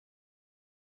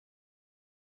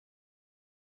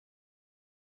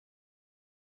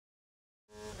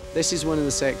This is one of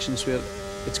the sections where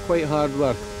it's quite hard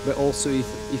work, but also you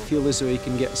feel as though you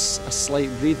can get a slight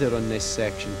breather on this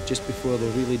section just before the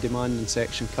really demanding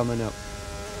section coming up.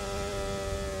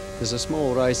 There's a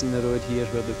small rise in the road here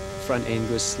where the front end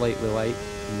goes slightly light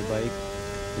on the bike,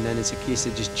 and then it's a case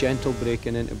of just gentle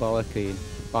braking into Ballacrane,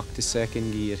 back to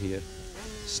second gear here,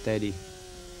 steady.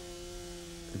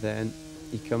 Then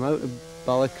you come out of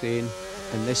Ballacrane,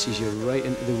 and this is you're right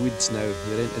into the woods now,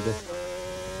 you're into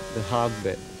the hard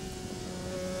bit.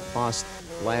 Fast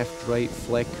left, right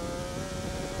flick,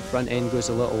 front end goes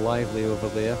a little lively over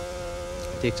there,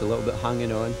 takes a little bit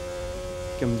hanging on.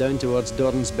 Come down towards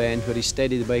Dorn's Bend where you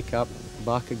steady the bike up,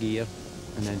 back a gear,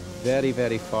 and then very,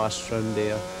 very fast round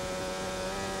there.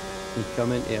 You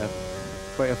come into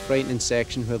quite a frightening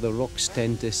section where the rocks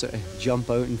tend to sort of jump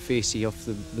out and face you off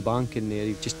the bank in there.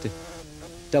 You've just a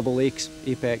double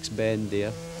apex bend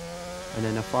there, and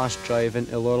then a fast drive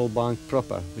into Laurel Bank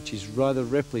proper, which is rather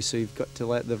ripply, so you've got to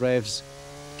let the revs,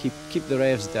 keep the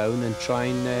revs down and try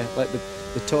and let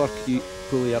the torque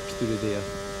pull you up through there.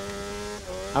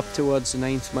 Up towards the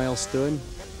 9th milestone,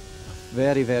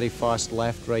 very, very fast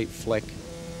left-right flick,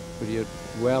 where you're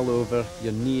well over,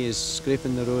 your knee is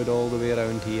scraping the road all the way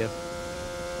around here.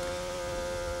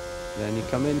 Then you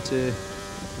come into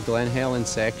Glen Helen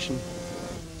section,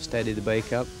 steady the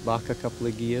bike up, back a couple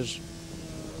of gears,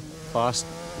 fast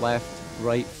left,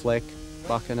 right flick,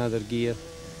 back another gear,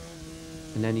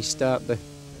 and then you start the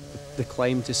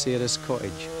climb to Sarah's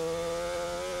cottage.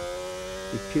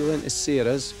 You peel into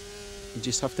Sarah's. You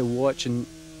just have to watch and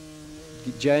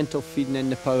get gentle feeding in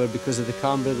the power because of the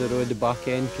camber of the road. The back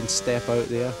end can step out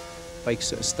there. Bike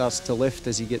sort of starts to lift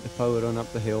as you get the power on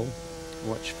up the hill.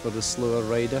 Watch for the slower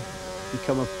rider. You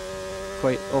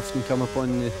quite often come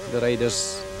upon the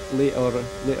riders later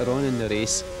on in the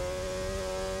race.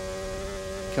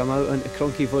 Come out onto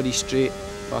Cronky Body Straight,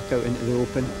 back out into the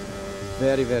open.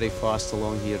 Very, very fast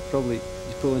along here. Probably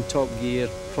you're pulling top gear,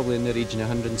 probably in the region of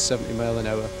 170 mile an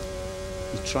hour.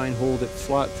 You try and hold it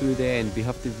flat through the end, but you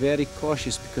have to be very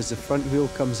cautious because the front wheel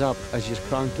comes up as you're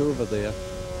cranked over there.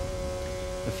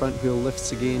 The front wheel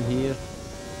lifts again here.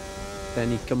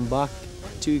 Then you come back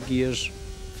 2 gears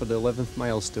for the 11th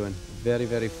milestone. Very,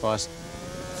 very fast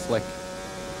flick.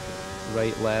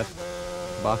 Right, left,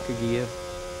 back a gear.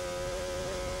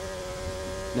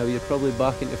 Now you're probably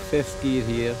back into 5th gear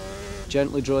here.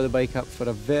 Gently draw the bike up for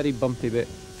a very bumpy bit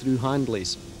through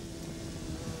Handleys.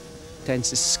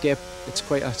 Tends to skip. It's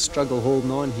quite a struggle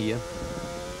holding on here.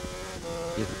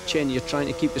 Your chin, you're trying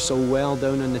to keep yourself well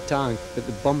down on the tank, but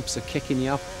the bumps are kicking you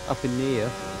up in the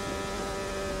air.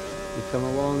 You come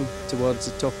along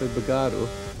towards the top of Bagaro,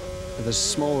 and there's a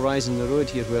small rise in the road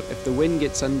here where if the wind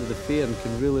gets under the fairing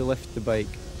can really lift the bike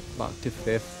back to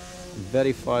 5th.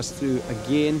 Very fast through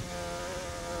again.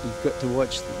 You've got to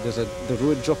watch, the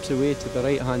road drops away to the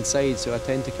right hand side, so I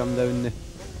tend to come down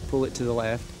pull it to the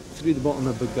left. Through the bottom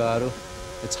of Bagaro,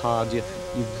 it's hard.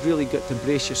 You've really got to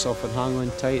brace yourself and hang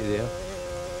on tight there.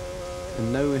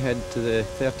 And now we head to the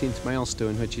 13th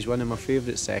milestone, which is one of my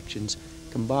favourite sections.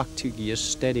 Come back 2 gears,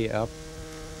 steady it up,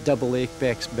 double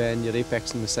apex bend, your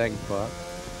apex in the second part.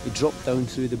 You drop down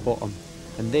through the bottom,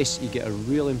 and this you get a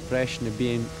real impression of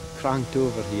being cranked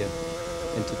over here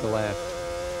into the left.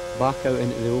 Back out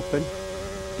into the open,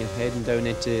 you're heading down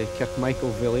into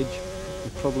Kirkmichael village.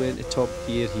 You're probably into top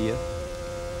gear here.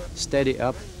 Steady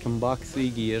up, come back 3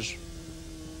 gears,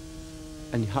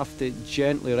 and you have to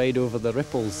gently ride over the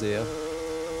ripples there,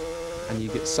 and you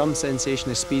get some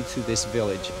sensation of speed through this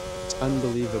village. It's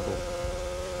unbelievable.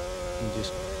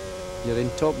 You're in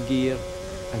top gear,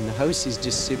 and the houses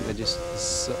just seem to just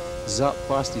zap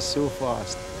past you so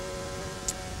fast.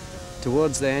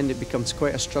 Towards the end it becomes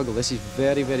quite a struggle. This is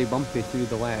very, very bumpy through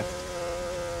the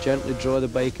left. Gently draw the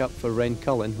bike up for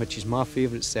Rencullen, which is my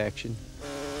favourite section.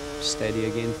 Steady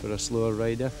again for a slower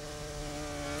rider.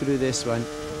 Through this one,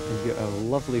 you've got a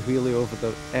lovely wheelie over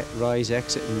the rise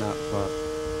exit in that part.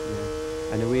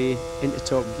 Yeah. And away into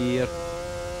top gear,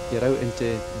 you're out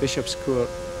into Bishop's Court,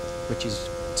 which is,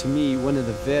 to me, one of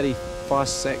the very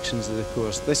fast sections of the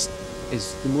course. This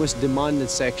is the most demanded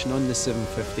section on the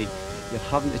 750. You're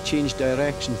having to change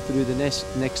direction through the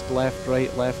next left,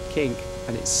 right, left kink,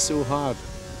 and it's so hard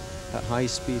at high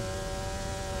speed.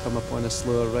 Come upon a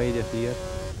slower rider here.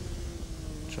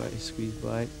 Try to squeeze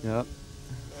by. Yep.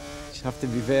 You have to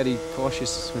be very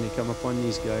cautious when you come upon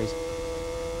these guys.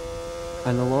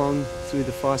 And along through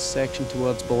the fast section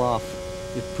towards Balaf,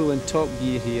 you're pulling top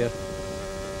gear here.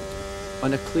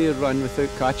 On a clear run without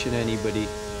catching anybody,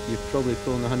 you're probably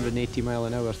pulling 180 mile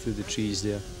an hour through the trees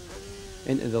there.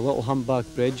 Into the little humpback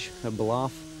bridge at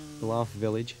Balaf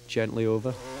village, gently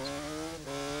over.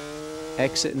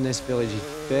 Exiting this village is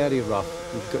very rough.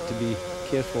 You've got to be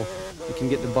careful. You can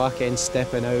get the back end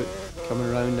stepping out, coming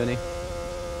around in it.